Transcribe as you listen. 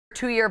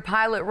Two-year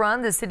pilot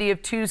run, the City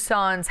of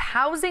Tucson's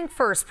Housing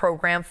First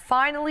program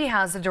finally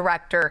has a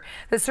director.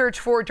 The search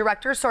for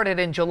director started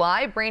in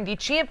July. Brandy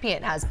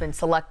Champion has been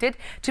selected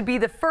to be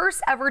the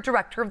first ever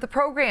director of the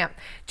program.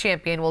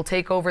 Champion will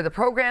take over the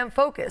program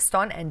focused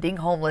on ending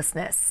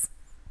homelessness.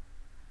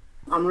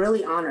 I'm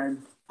really honored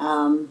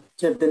to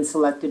have been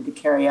selected to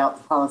carry out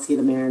the policy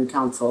of the mayor and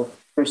council,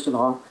 first of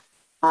all.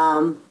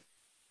 I'm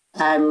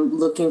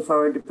looking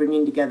forward to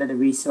bringing together the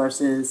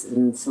resources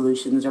and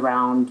solutions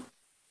around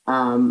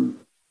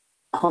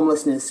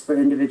homelessness for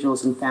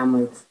individuals and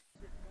families.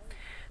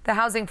 The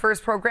Housing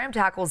First program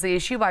tackles the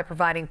issue by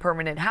providing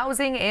permanent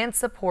housing and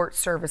support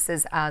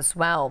services as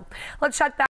well. Let's check back.